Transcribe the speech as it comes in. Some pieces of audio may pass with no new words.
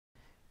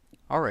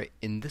Alright,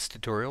 in this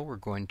tutorial we're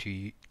going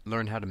to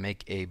learn how to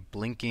make a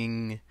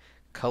blinking,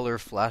 color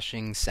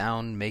flashing,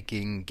 sound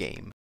making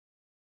game.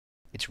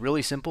 It's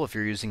really simple if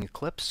you're using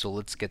Eclipse, so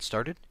let's get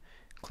started.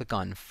 Click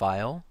on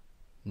File,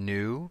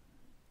 New,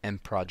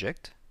 and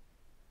Project.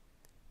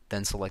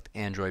 Then select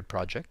Android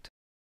Project.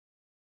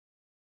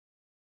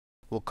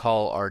 We'll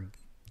call our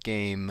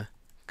game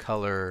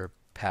Color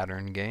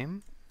Pattern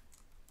Game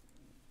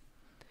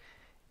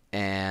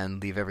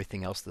and leave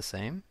everything else the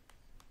same.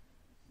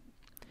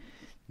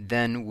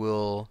 Then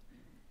we'll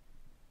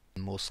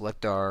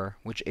select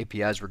which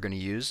APIs we're going to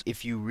use.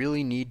 If you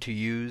really need to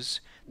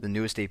use the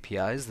newest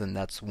APIs, then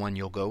that's one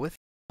you'll go with.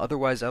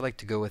 Otherwise, I like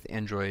to go with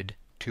Android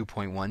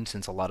 2.1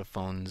 since a lot of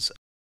phones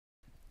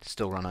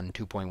still run on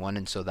 2.1,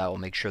 and so that will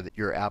make sure that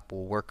your app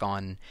will work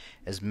on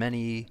as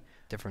many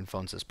different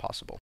phones as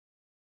possible.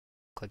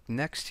 Click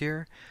Next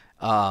here.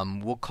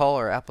 We'll call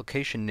our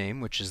application name,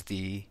 which is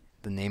the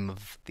name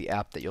of the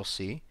app that you'll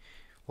see.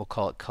 We'll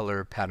call it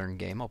Color Pattern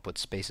Game. I'll put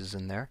spaces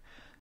in there.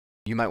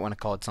 You might want to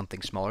call it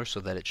something smaller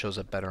so that it shows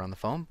up better on the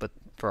phone, but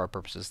for our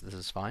purposes this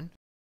is fine.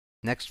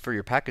 Next, for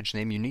your package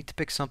name, you need to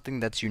pick something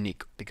that's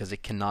unique because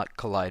it cannot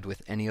collide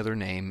with any other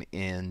name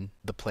in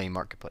the Play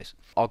marketplace.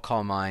 I'll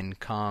call mine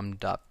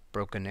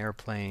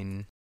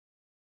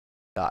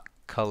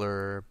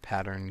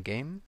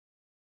com.brokenairplane.colorpattern.game.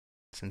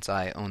 Since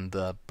I own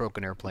the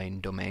Broken Airplane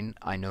domain,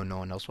 I know no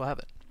one else will have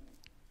it.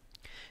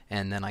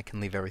 And then I can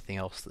leave everything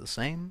else the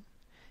same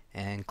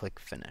and click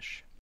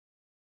Finish.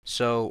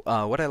 So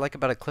what I like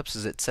about Eclipse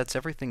is it sets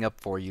everything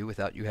up for you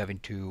without you having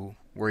to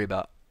worry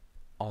about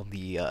all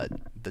the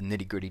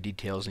nitty-gritty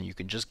details, and you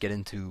can just get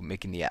into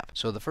making the app.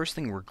 So the first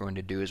thing we're going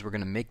to do is we're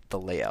going to make the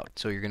layout.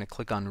 So you're going to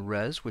click on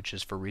Res, which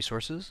is for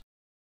resources,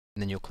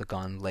 and then you'll click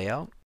on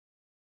Layout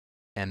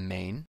and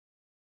Main.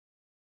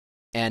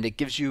 And it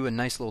gives you a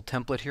nice little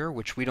template here,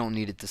 which we don't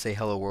need it to say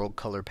Hello World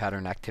Color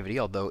Pattern Activity,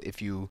 although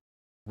if you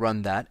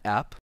run that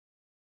app,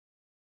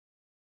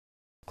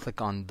 click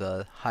on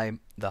the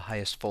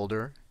highest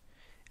folder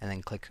and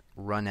then click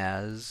Run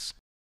As.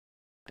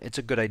 It's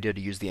a good idea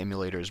to use the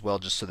emulator as well,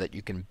 just so that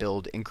you can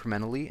build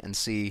incrementally and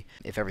see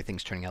if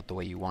everything's turning out the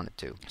way you want it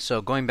to.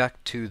 So going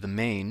back to the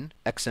main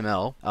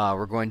XML,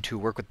 we're going to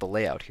work with the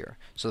layout here.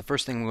 So the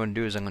first thing we're going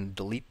to do is I'm going to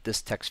delete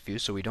this text view,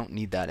 so we don't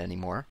need that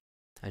anymore.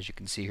 As you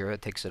can see here,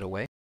 it takes it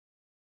away.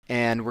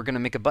 And we're going to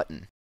make a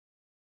button.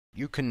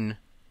 You can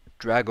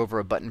drag over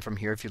a button from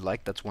here if you'd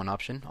like. That's one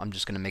option. I'm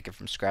just going to make it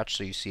from scratch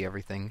so you see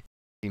everything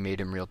being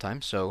made in real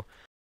time. So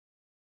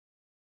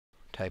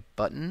type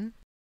button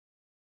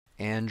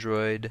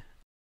Android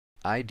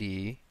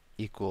ID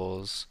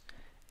equals.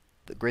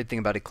 The great thing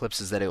about Eclipse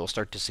is that it will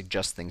start to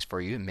suggest things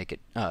for you and make it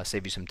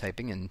save you some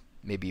typing and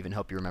maybe even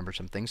help you remember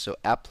some things. So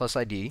app plus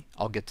ID,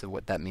 I'll get to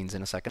what that means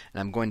in a second,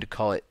 and I'm going to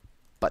call it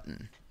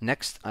button.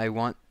 Next, I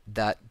want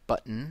that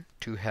button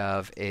to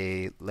have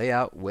a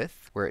layout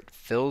width where it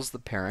fills the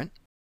parent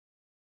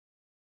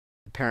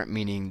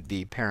meaning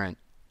the parent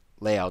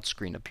layout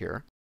screen up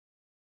here,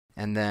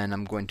 and then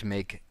I'm going to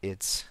make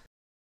its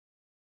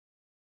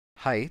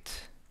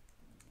height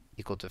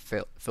equal to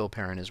fill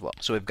parent as well.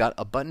 So we've got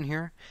a button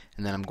here,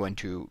 and then I'm going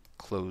to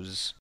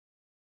close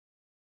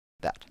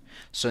that.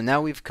 So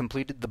now we've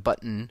completed the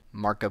button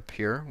markup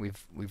here.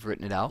 We've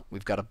written it out.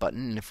 We've got a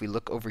button, and if we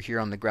look over here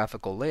on the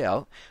graphical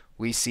layout,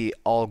 we see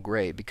all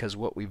gray because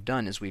what we've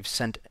done is we've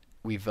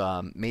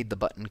made the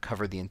button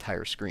cover the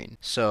entire screen.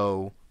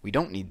 So we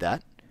don't need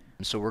that.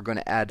 And so we're going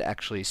to add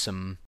actually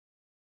some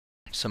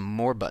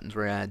more buttons.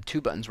 We're going to add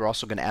 2 buttons. We're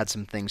also going to add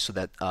some things so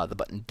that the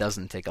button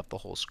doesn't take up the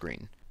whole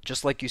screen.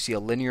 Just like you see a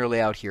linear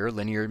layout here,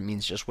 linear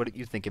means just what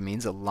you think it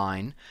means, a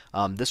line.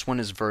 This one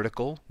is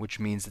vertical, which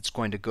means it's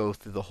going to go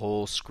through the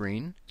whole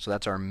screen. So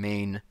that's our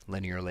main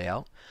linear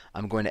layout.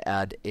 I'm going to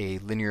add a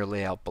linear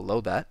layout below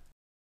that.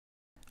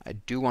 I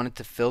do want it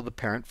to fill the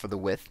parent for the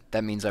width.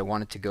 That means I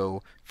want it to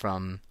go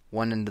from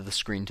one end of the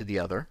screen to the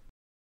other.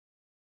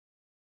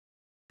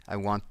 I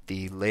want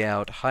the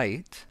layout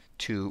height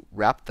to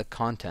wrap the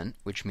content,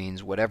 which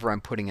means whatever I'm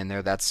putting in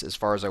there, that's as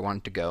far as I want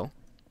it to go.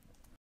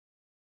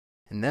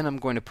 And then I'm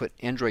going to put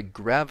Android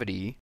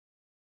gravity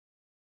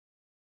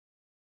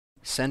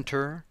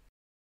center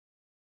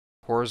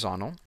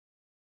horizontal,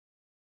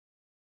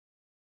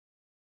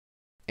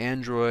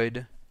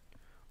 Android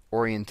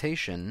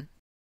orientation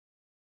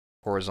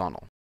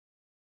horizontal.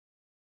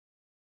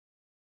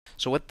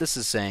 So what this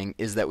is saying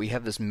is that we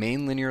have this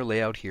main linear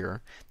layout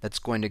here that's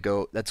going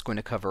to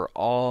cover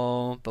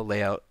all the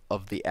layout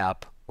of the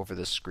app over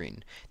this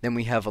screen. Then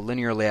we have a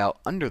linear layout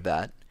under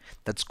that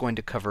that's going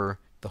to cover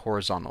the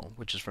horizontal,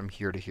 which is from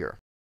here to here.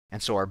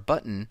 And so our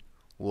button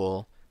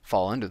will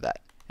fall under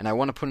that. And I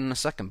want to put in a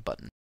second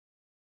button.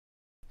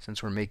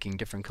 Since we're making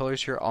different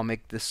colors here, I'll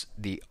make this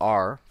the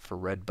R for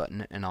red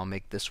button, and I'll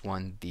make this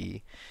one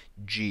the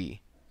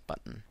G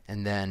button.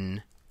 And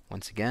then,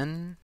 once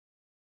again,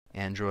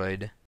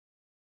 Android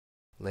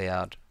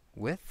layout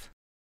width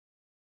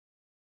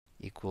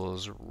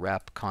equals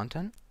wrap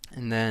content.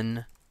 And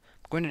then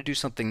I'm going to do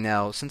something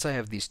now. Since I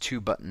have these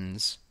 2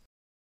 buttons,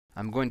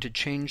 I'm going to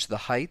change the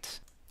height,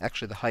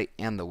 actually the height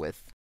and the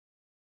width,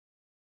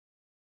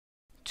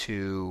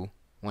 to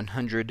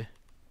 100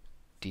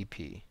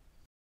 dp.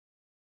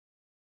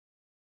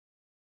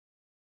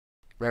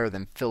 Rather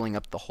than filling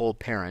up the whole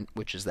parent,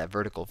 which is that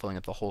vertical, filling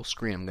up the whole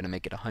screen, I'm going to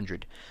make it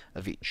 100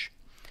 of each.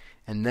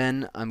 And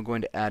then I'm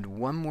going to add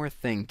one more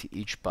thing to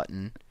each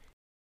button.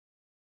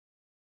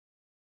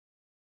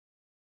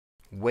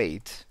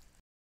 Weight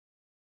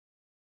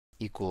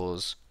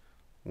equals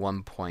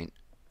 1.0.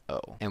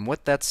 And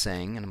what that's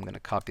saying, and I'm going to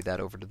copy that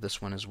over to this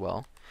one as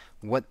well,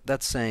 what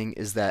that's saying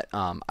is that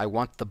I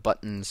want the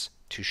buttons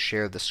to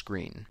share the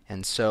screen.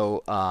 And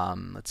so,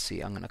 let's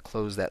see, I'm going to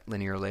close that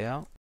linear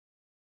layout.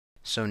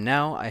 So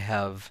now I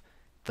have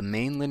the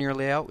main linear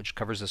layout, which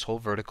covers this whole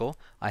vertical.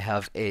 I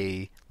have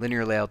a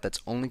linear layout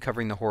that's only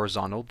covering the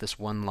horizontal, this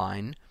one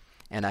line,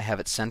 and I have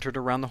it centered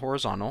around the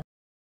horizontal.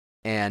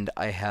 And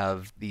I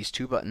have these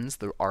two buttons,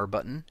 the R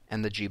button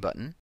and the G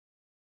button,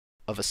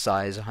 of a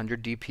size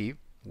 100 dp,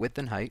 width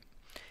and height,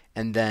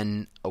 and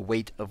then a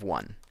weight of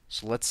 1.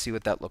 So let's see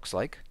what that looks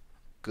like.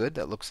 Good,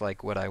 that looks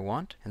like what I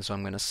want. And so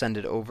I'm going to send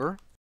it over.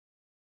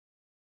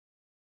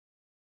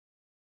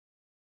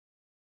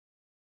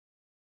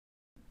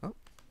 Oh,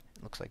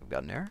 it looks like I've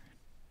got an error.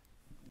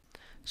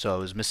 So I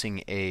was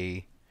missing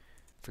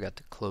forgot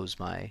to close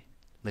my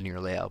linear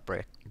layout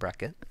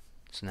bracket.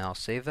 So now I'll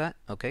save that.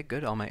 Okay,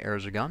 good, all my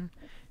errors are gone.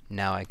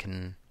 Now I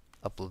can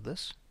upload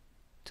this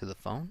to the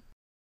phone.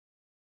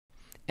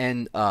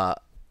 And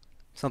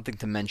something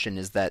to mention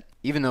is that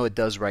even though it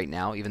does right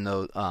now, even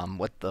though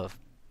what the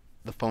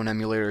phone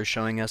emulator is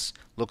showing us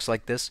looks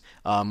like this,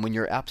 when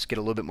your apps get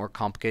a little bit more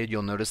complicated,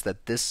 you'll notice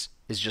that this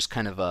is just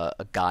kind of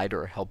a guide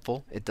or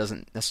helpful. It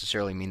doesn't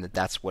necessarily mean that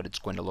that's what it's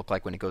going to look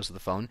like when it goes to the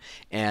phone.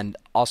 And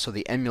also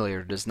the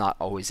emulator does not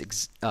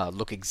always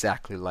look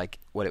exactly like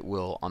what it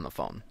will on the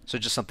phone. So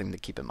just something to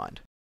keep in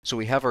mind. So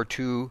we have our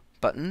two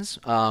buttons,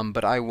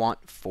 but I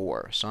want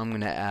 4. So I'm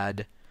going to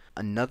add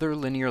another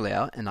linear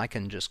layout, and I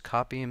can just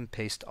copy and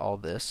paste all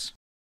this.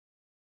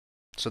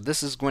 So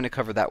this is going to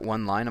cover that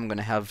one line. I'm going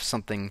to have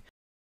something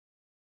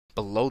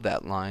below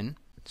that line.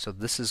 So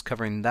this is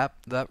covering that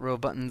row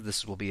of buttons.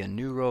 This will be a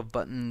new row of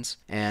buttons,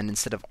 and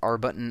instead of R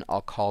button,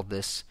 I'll call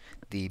this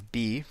the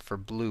B for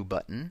blue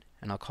button,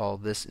 and I'll call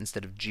this,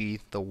 instead of G,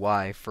 the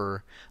Y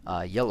for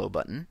yellow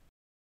button.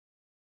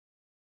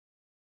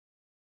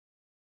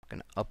 I'm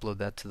going to upload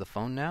that to the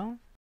phone now.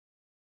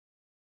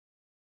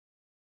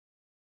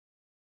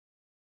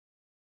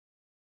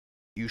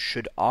 You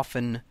should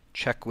often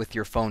check with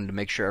your phone to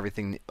make sure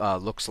everything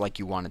looks like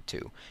you want it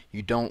to.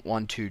 You don't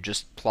want to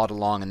just plod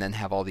along and then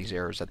have all these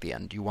errors at the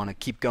end. You want to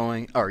keep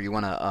going, or you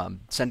want to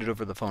send it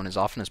over the phone as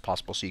often as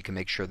possible so you can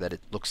make sure that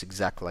it looks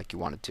exactly like you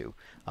want it to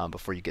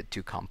before you get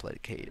too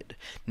complicated.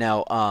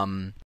 Now,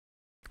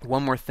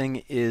 one more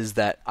thing is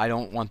that I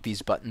don't want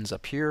these buttons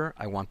up here.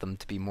 I want them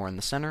to be more in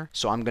the center.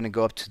 So I'm going to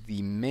go up to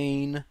the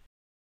main.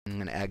 I'm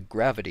going to add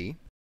gravity,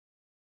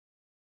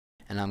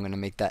 and I'm going to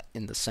make that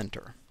in the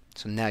center.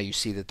 So now you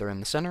see that they're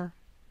in the center.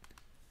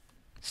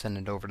 Send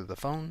it over to the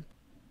phone.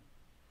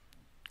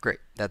 Great,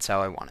 that's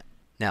how I want it.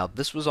 Now,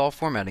 this was all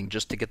formatting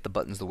just to get the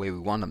buttons the way we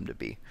want them to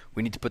be.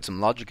 We need to put some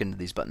logic into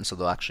these buttons so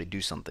they'll actually do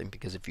something,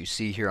 because if you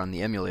see here on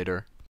the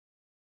emulator,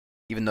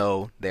 even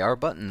though they are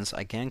buttons,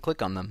 I can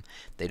click on them,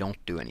 they don't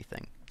do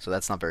anything. So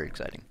that's not very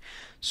exciting.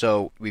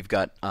 So we've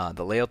got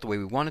the layout the way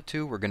we want it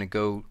to. We're going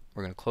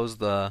to close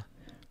the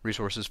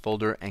resources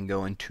folder and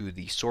go into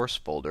the source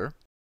folder.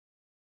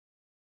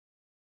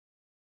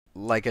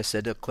 Like I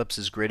said, Eclipse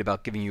is great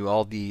about giving you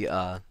all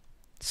the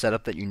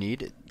setup that you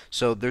need.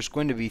 So there's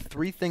going to be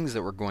 3 things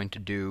that we're going to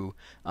do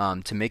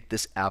to make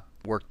this app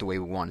work the way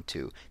we want it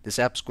to. This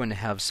app's going to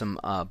have some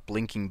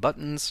blinking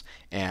buttons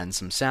and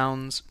some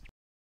sounds.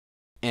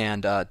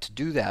 And to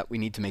do that, we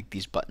need to make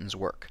these buttons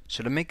work.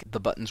 So to make the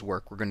buttons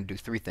work, we're going to do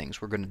 3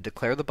 things. We're going to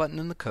declare the button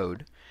in the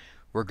code.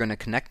 We're going to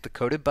connect the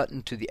coded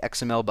button to the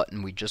XML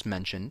button we just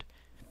mentioned,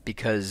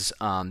 because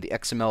the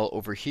XML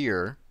over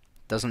here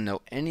doesn't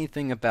know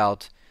anything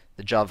about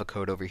the Java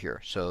code over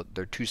here. So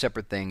they're 2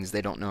 separate things.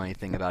 They don't know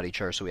anything about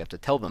each other, so we have to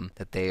tell them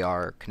that they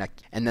are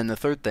connected. And then the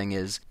third thing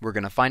is we're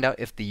going to find out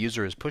if the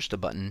user has pushed a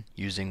button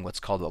using what's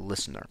called a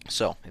listener.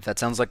 So if that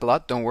sounds like a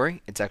lot, don't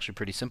worry. It's actually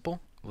pretty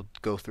simple. We'll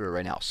go through it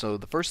right now. So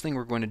the first thing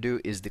we're going to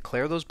do is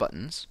declare those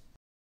buttons.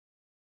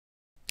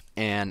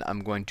 And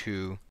I'm going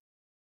to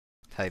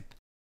type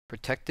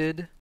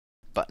protected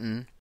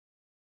button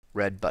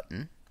red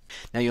button.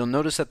 Now you'll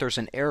notice that there's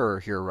an error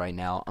here right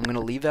now. I'm going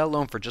to leave that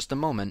alone for just a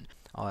moment.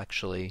 I'll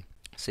actually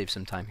save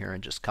some time here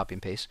and just copy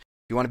and paste.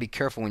 You want to be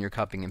careful when you're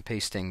copying and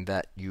pasting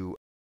that you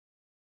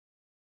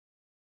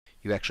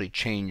actually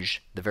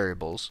change the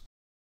variables.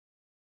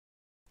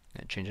 I'm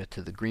going to change that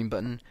to the green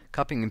button.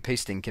 Copying and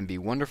pasting can be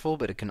wonderful,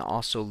 but it can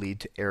also lead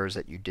to errors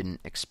that you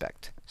didn't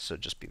expect. So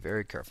just be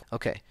very careful.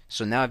 Okay,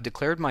 so now I've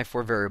declared my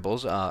 4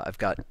 variables. I've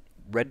got a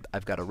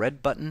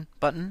red button,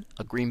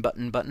 a green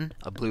button,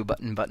 a blue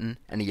button,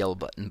 and a yellow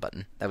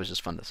button. That was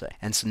just fun to say.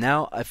 And so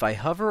now if I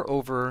hover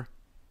over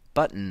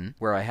button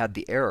where I had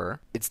the error,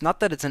 it's not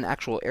that it's an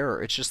actual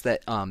error, it's just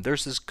that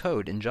there's this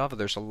code in Java.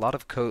 There's a lot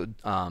of code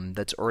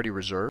that's already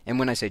reserved, and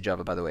when I say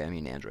Java, by the way, I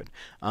mean Android,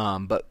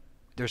 but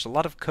there's a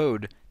lot of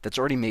code that's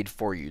already made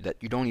for you that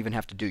you don't even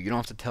have to do. You don't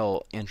have to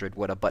tell Android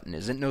what a button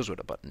is. It knows what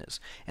a button is.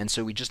 And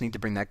so we just need to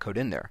bring that code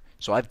in there.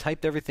 So I've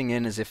typed everything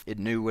in as if it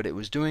knew what it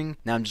was doing.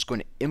 Now I'm just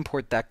going to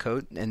import that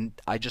code, and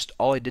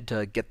all I did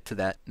to get to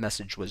that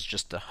message was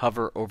just to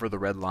hover over the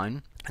red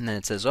line. And then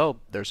it says, oh,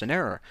 there's an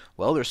error.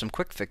 Well, there's some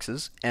quick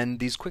fixes, and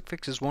these quick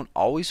fixes won't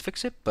always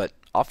fix it, but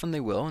often they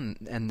will,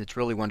 and it's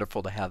really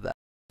wonderful to have that.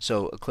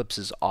 So Eclipse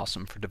is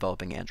awesome for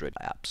developing Android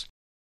apps.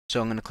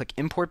 So I'm going to click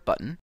Import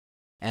Button,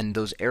 and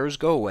those errors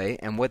go away.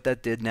 And what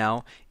that did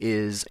now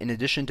is, in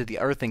addition to the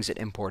other things it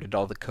imported,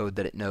 all the code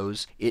that it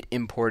knows, it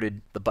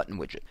imported the button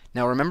widget.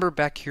 Now remember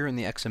back here in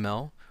the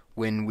XML,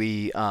 when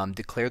we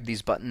declared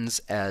these buttons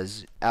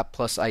as app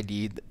plus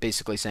ID,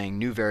 basically saying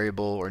new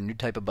variable or new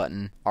type of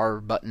button, R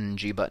button,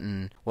 G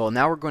button. Well,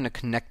 now we're going to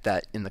connect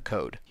that in the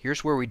code.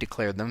 Here's where we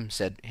declared them,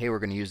 said, hey, we're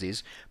going to use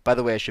these. By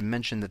the way, I should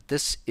mention that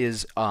this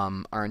is,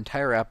 our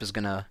entire app is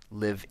going to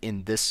live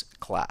in this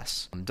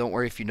class. Don't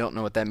worry if you don't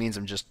know what that means.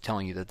 I'm just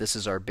telling you that this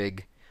is our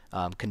big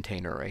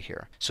container right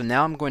here. So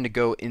now I'm going to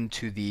go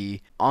into the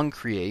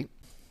onCreate,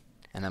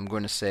 and I'm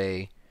going to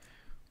say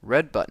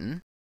red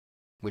button,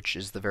 which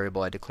is the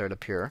variable I declared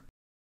up here,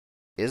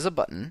 is a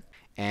button,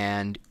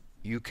 and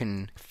you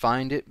can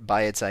find it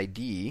by its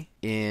ID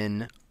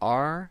in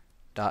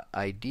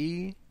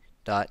r.id.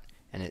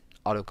 And it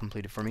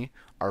auto-completed for me,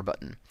 r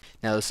button.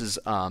 Now this is,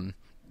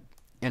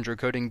 Android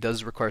coding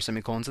does require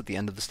semicolons at the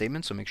end of the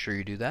statement, so make sure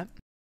you do that.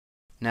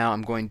 Now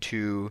I'm going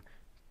to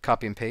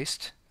copy and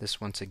paste this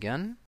once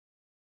again,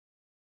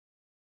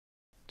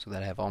 so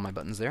that I have all my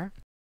buttons there.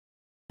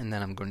 And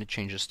then I'm going to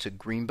change this to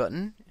green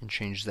button and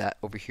change that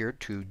over here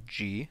to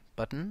G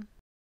button.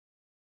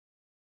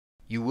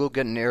 You will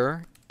get an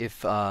error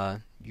if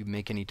you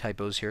make any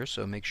typos here,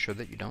 so make sure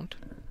that you don't.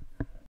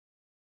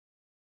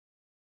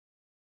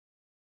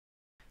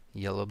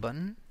 Yellow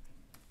button,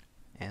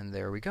 and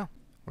there we go.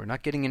 We're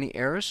not getting any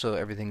errors, so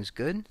everything's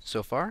good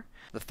so far.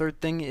 The third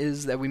thing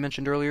is that we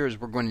mentioned earlier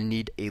is we're going to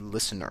need a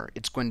listener.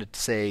 It's going to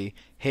say,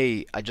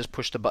 hey, I just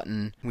pushed a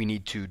button, we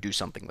need to do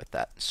something with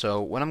that.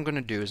 So what I'm going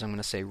to do is I'm going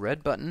to say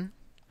red button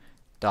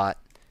dot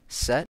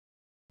set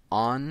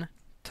on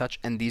touch,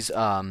 and these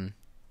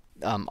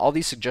all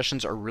these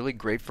suggestions are really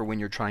great for when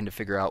you're trying to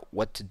figure out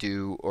what to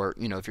do, or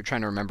if you're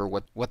trying to remember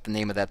what the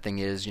name of that thing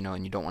is,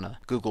 and you don't want to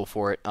Google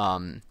for it.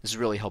 This is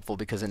really helpful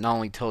because it not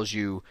only tells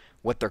you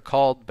what they're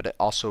called, but it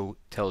also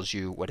tells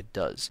you what it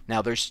does.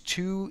 Now there's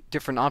two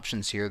different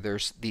options here.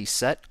 There's the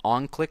set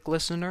on click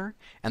listener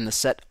and the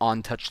set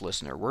on touch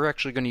listener. We're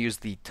actually going to use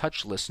the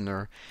touch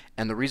listener,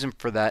 and the reason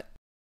for that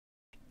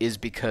is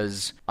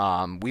because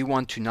we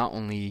want to not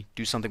only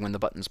do something when the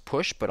button's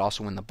pushed, but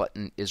also when the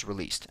button is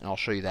released. And I'll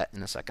show you that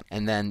in a second.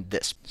 And then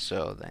this.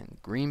 So then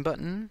green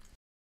button.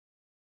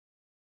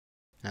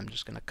 And I'm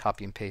just going to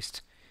copy and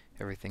paste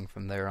everything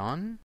from there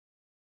on.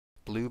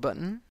 Blue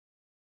button.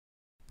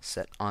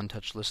 Set on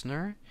touch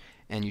listener.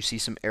 And you see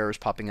some errors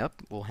popping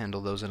up. We'll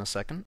handle those in a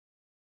second.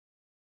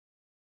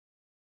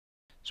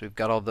 So we've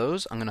got all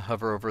those. I'm going to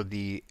hover over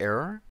the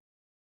error.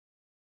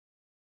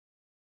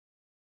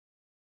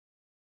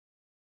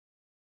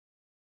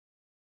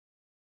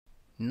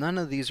 None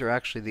of these are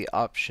actually the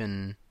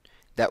option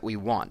that we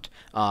want,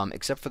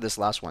 except for this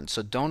last one.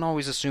 So don't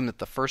always assume that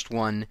the first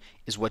one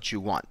is what you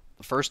want.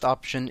 The first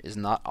option is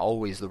not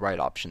always the right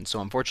option.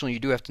 So unfortunately, you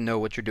do have to know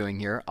what you're doing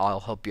here.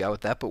 I'll help you out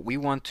with that. But we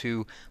want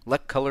to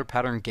let color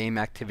pattern game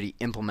activity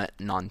implement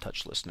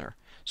non-touch listener.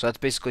 So that's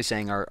basically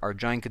saying our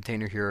giant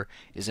container here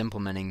is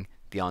implementing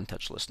the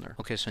on-touch listener.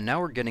 Okay, so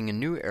now we're getting a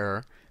new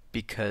error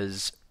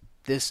because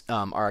this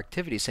our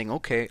activity is saying,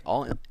 okay,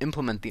 I'll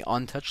implement the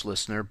on-touch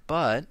listener,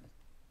 but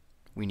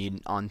we need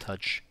an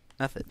on-touch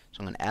method. So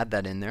I'm going to add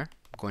that in there.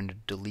 I'm going to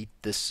delete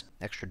this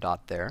extra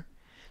dot there.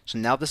 So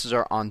now this is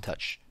our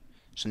on-touch.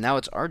 So now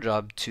it's our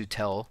job to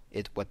tell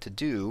it what to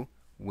do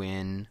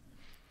when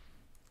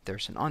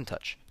there's an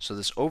on-touch. So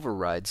this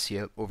override,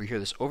 see over here,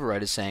 this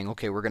override is saying,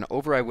 okay, we're going to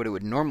override what it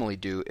would normally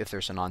do if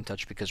there's an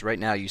on-touch, because right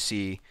now you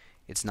see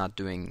it's not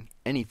doing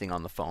anything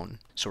on the phone.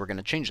 So we're going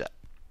to change that.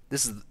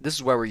 This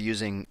is why we're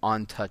using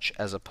on-touch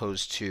as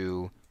opposed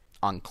to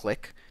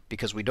on-click,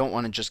 because we don't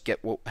want to just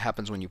get what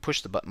happens when you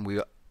push the button. We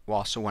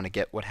also want to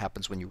get what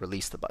happens when you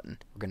release the button.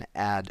 We're going to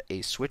add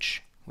a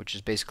switch, which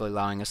is basically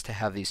allowing us to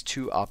have these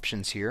two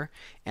options here.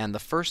 And the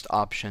first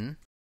option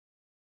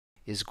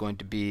is going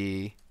to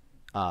be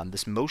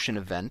this motion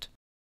event.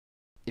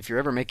 If you're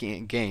ever making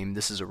a game,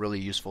 this is a really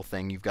useful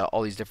thing. You've got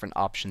all these different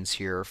options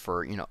here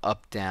for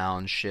up,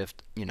 down,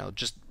 shift,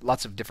 just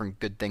lots of different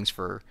good things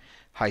for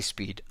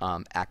high-speed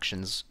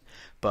actions.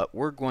 But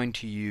we're going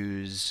to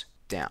use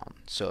down.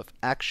 So if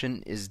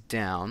action is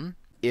down,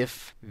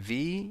 if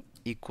V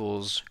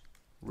equals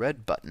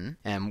red button,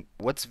 and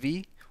what's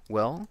V?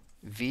 Well,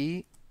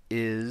 V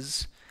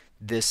is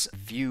this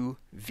view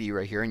V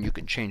right here, and you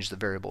can change the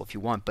variable if you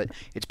want, but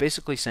it's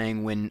basically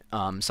saying when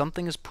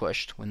something is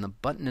pushed, when the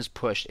button is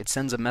pushed, it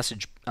sends a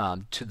message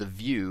to the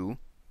view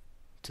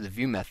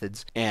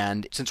methods,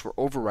 and since we're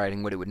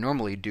overriding what it would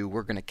normally do,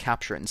 we're going to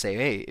capture it and say,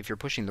 hey, if you're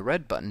pushing the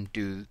red button,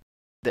 do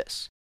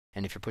this.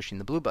 And if you're pushing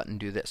the blue button,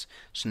 do this.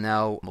 So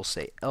now we'll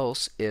say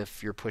else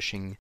if you're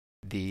pushing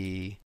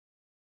the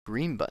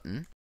green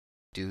button,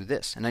 do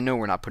this. And I know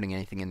we're not putting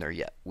anything in there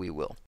yet. We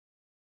will.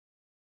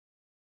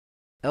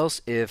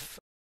 Else if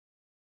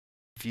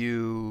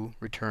view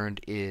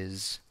returned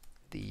is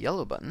the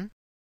yellow button.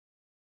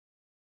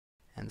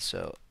 And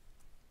so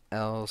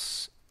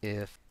else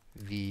if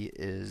v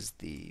is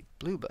the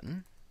blue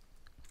button,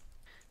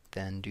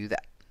 then do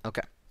that.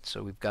 Okay,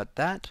 so we've got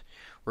that.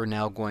 We're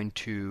now going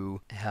to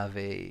have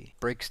a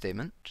break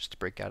statement, just to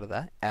break out of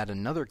that. Add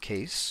another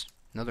case,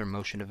 another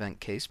motion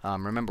event case.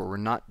 Remember, we're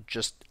not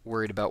just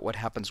worried about what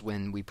happens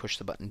when we push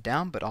the button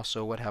down, but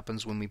also what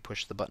happens when we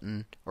push the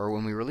button, or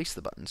when we release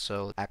the button.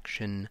 So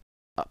action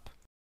up.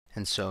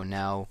 And so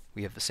now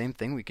we have the same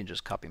thing, we can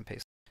just copy and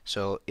paste.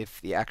 So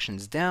if the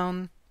action's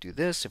down, do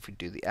this. If we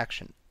do the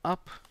action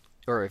up,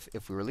 or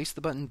if we release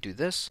the button, do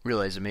this.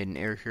 Realize I made an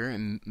error here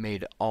and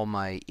made all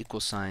my equal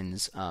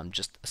signs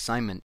just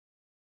assignment.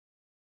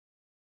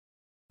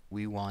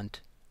 We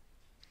want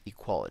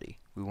equality.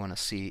 We want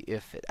to see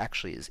if it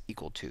actually is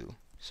equal to.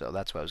 So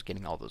that's why I was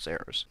getting all those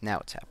errors. Now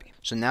it's happy.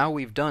 So now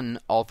we've done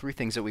all three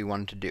things that we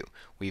wanted to do.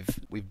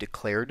 We've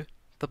declared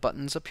the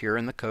buttons up here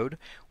in the code.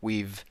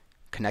 We've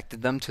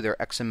connected them to their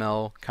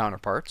XML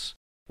counterparts.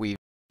 We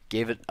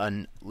gave it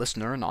a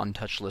listener, an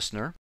on-touch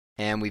listener,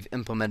 and we've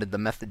implemented the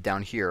method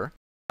down here.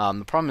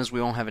 The problem is we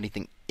don't have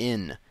anything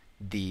in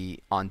the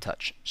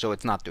on-touch, so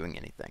it's not doing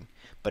anything.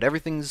 But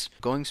everything's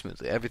going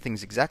smoothly.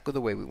 Everything's exactly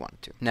the way we want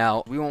it to.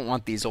 Now, we won't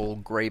want these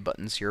old gray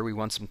buttons here. We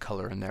want some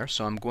color in there.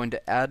 So I'm going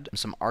to add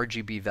some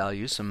RGB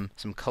values, some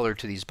color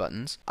to these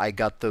buttons. I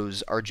got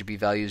those RGB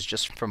values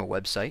just from a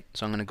website.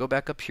 So I'm going to go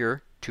back up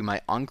here to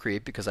my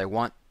onCreate because I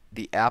want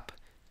the app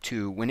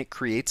to, when it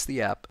creates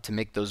the app, to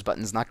make those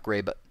buttons not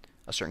gray but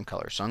a certain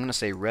color. So I'm going to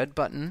say red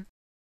button,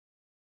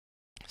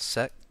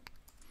 set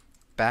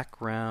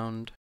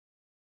background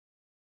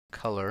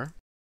color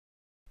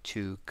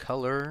to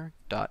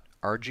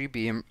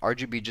color.rgb, and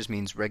RGB just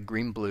means red,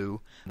 green, blue.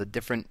 The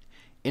different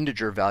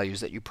integer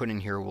values that you put in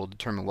here will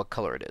determine what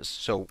color it is.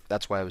 So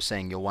that's why I was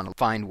saying you'll want to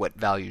find what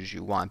values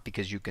you want,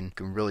 because you can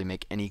really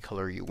make any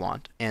color you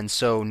want. And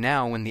so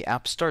now when the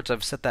app starts,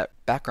 I've set that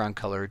background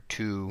color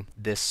to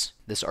this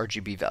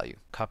RGB value.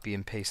 Copy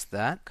and paste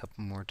that a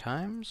couple more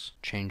times.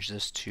 Change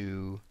this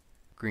to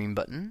green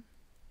button,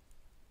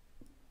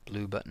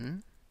 blue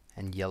button,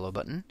 and yellow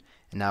button.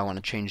 And now I want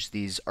to change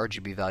these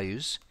RGB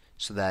values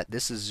so that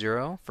this is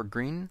 0 for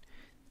green,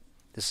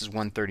 this is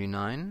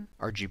 139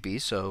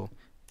 RGB, so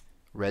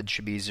red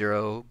should be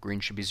 0, green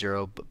should be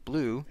 0, but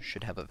blue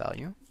should have a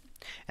value.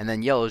 And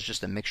then yellow is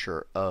just a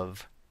mixture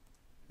of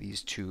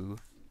these two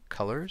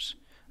colors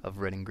of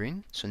red and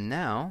green. So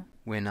now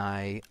when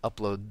I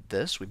upload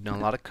this, we've done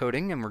a lot of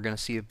coding and we're going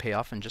to see it pay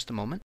off in just a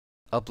moment.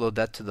 Upload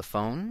that to the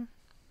phone.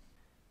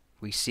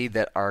 We see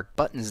that our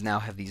buttons now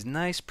have these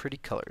nice pretty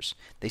colors.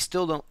 They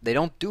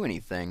don't do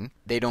anything.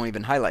 They don't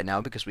even highlight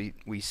now because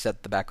we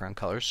set the background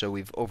color, so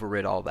we've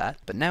overrid all that.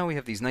 But now we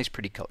have these nice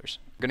pretty colors.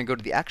 We're going to go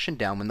to the action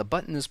down. When the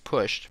button is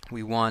pushed,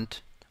 we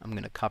want, I'm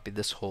going to copy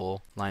this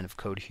whole line of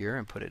code here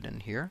and put it in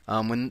here.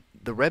 When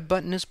the red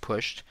button is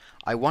pushed,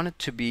 I want it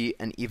to be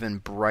an even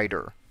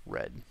brighter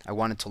red. I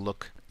want it to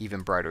look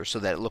even brighter so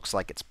that it looks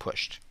like it's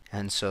pushed.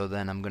 And so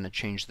then I'm going to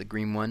change the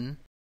green one.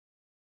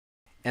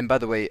 And by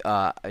the way,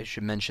 I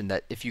should mention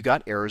that if you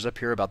got errors up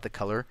here about the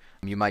color,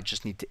 you might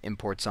just need to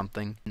import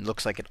something. It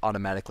looks like it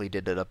automatically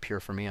did it up here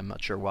for me. I'm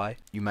not sure why.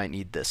 You might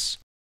need this.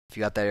 If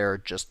you got that error,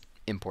 just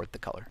import the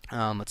color.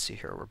 Let's see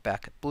here. We're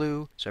back at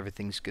blue, so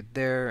everything's good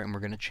there. And we're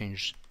going to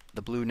change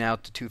the blue now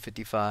to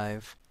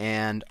 255.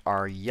 And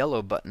our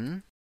yellow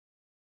button.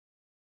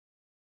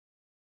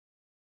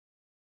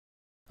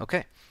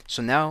 Okay,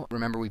 so now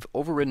remember we've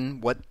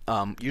overridden what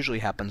usually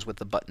happens with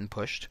the button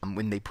pushed.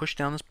 When they push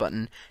down this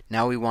button,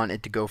 now we want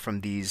it to go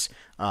from these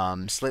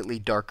slightly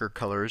darker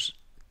colors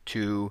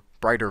to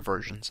brighter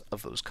versions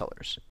of those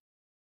colors.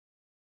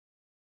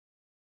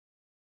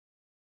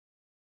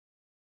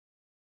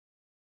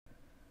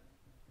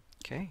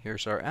 Okay,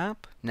 here's our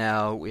app.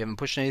 Now we haven't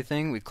pushed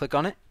anything, we click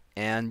on it,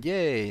 and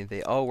yay,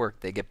 they all work,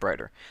 they get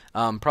brighter.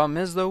 Problem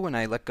is though, when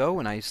I let go,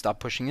 when I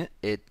stop pushing it,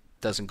 it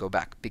doesn't go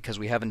back because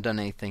we haven't done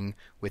anything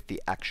with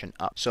the action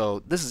up.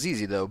 So this is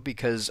easy though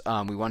because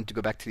we wanted to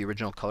go back to the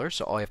original color,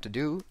 so all you have to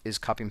do is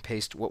copy and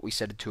paste what we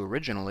set it to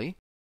originally.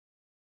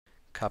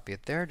 Copy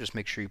it there, just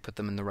make sure you put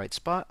them in the right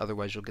spot,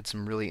 otherwise you'll get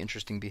some really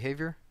interesting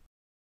behavior.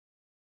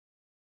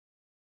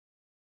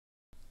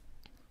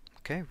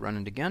 Okay, run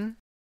it again.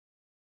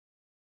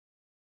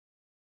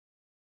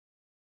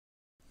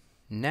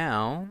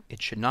 Now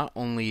it should not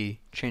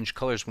only change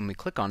colors when we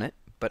click on it,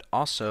 but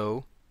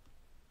also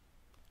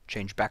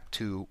change back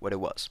to what it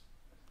was.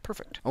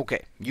 Perfect.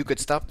 Okay, you could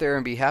stop there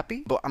and be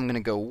happy, but I'm going to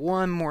go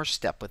one more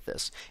step with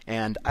this.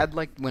 And I'd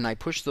like, when I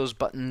push those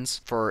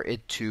buttons, for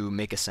it to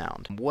make a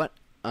sound. What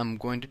I'm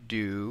going to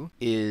do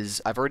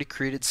is I've already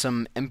created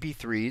some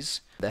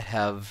MP3s that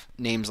have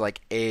names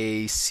like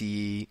A,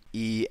 C,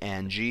 E,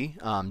 and G,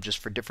 just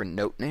for different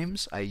note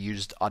names. I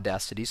used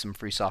Audacity, some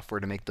free software,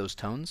 to make those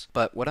tones.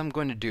 But what I'm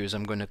going to do is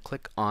I'm going to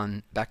click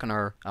on back on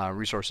our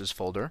resources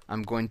folder.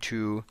 I'm going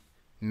to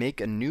make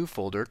a new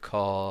folder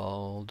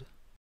called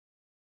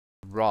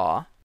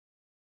raw.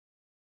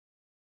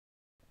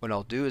 What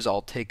I'll do is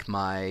I'll take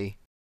my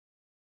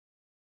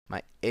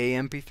A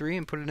MP3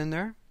 and put it in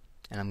there,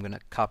 and I'm going to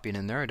copy it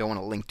in there. I don't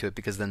want to link to it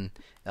because then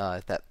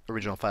if that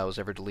original file was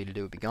ever deleted,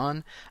 it would be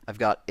gone. I've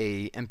got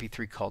a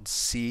MP3 called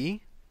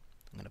C.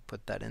 I'm going to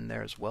put that in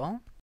there as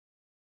well.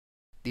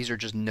 These are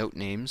just note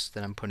names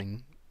that I'm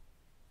putting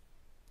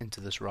into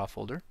this raw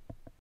folder.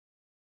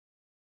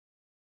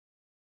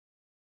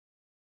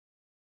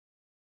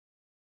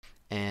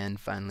 And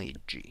finally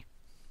G.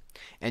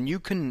 And you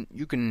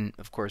can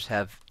of course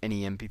have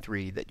any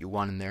MP3 that you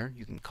want in there.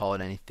 You can call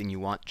it anything you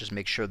want. Just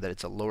make sure that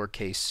it's a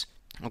lowercase.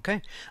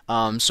 Okay.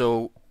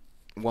 So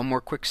one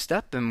more quick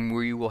step and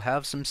we will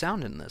have some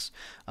sound in this.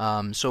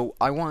 So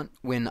I want,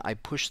 when I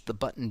push the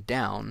button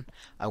down,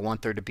 I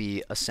want there to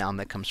be a sound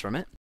that comes from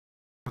it.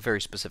 A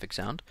very specific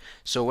sound.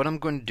 So what I'm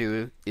going to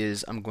do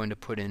is I'm going to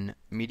put in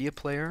media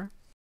player.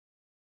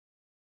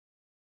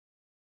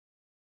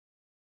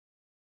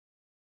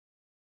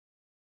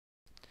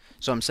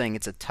 So I'm saying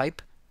it's a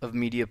type of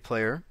media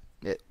player.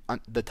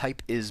 The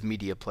type is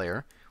media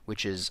player,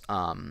 which is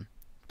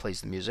plays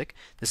the music.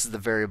 This is the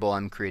variable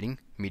I'm creating,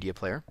 media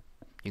player.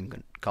 You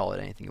can call it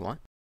anything you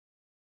want.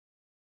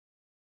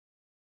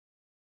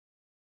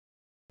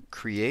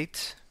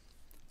 Create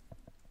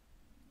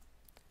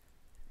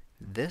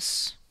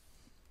this.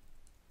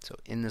 So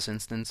in this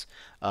instance,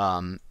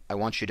 I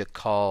want you to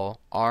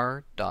call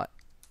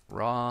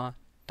r.raw.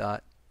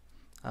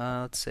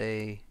 Let's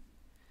say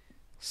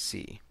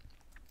C,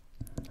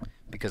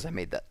 because I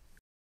made that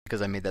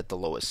the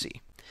lowest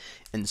C.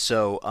 And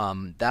so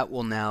that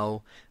will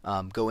now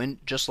go in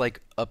just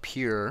like up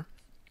here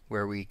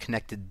where we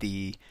connected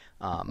the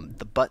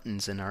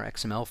buttons in our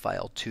XML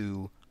file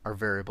to our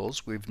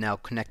variables. We've now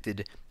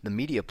connected the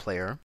media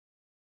player.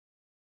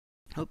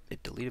 Oh,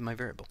 it deleted my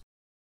variable.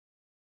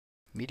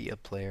 Media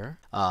player.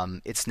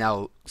 It's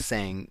now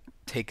saying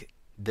take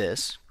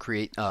this,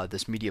 create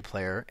this media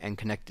player, and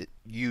connect it.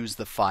 Use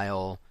the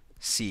file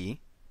C,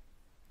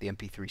 the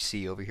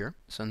MP3C over here.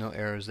 So no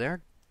errors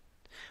there.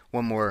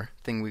 One more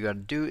thing we got to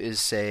do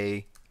is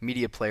say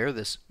media player,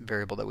 this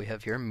variable that we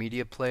have here,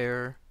 media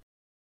player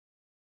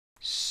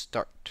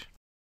start.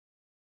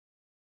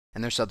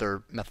 And there's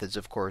other methods,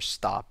 of course,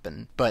 stop,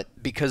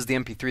 but because the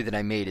MP3 that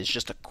I made is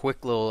just a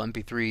quick little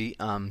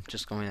MP3,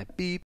 just going like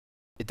beep,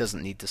 it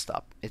doesn't need to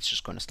stop. It's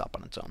just going to stop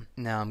on its own.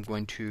 Now I'm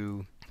going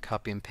to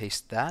copy and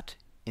paste that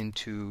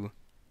into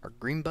our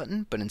green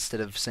button, but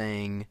instead of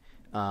saying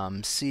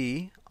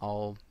C,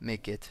 I'll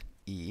make it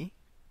E,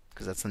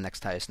 because that's the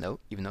next highest note,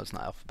 even though it's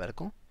not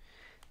alphabetical.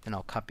 Then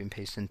I'll copy and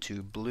paste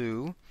into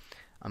blue.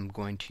 I'm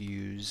going to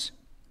use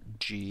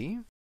G.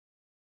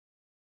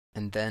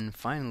 And then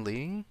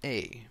finally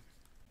A.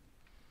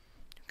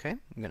 Okay,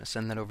 I'm going to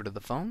send that over to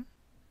the phone.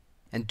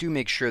 And do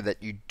make sure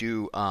that you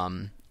do,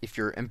 if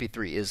your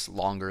MP3 is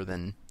longer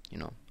than,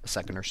 a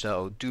second or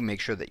so, do make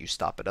sure that you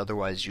stop it.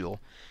 Otherwise, you'll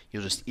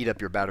just eat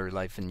up your battery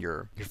life and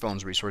your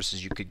phone's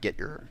resources. You could get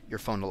your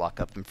phone to lock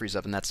up and freeze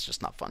up, and that's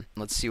just not fun.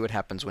 Let's see what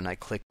happens when I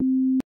click.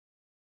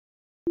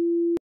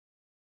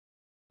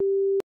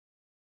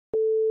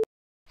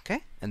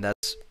 Okay, and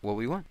that's what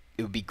we want.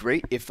 It would be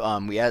great if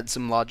we add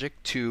some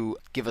logic to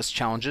give us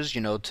challenges,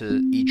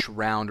 to each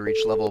round or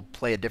each level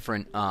play a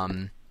different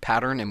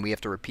pattern, and we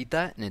have to repeat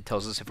that, and it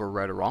tells us if we're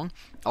right or wrong.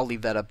 I'll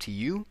leave that up to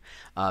you.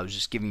 I was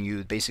just giving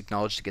you basic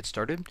knowledge to get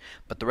started,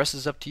 but the rest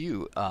is up to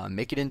you.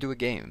 Make it into a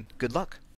game. Good luck.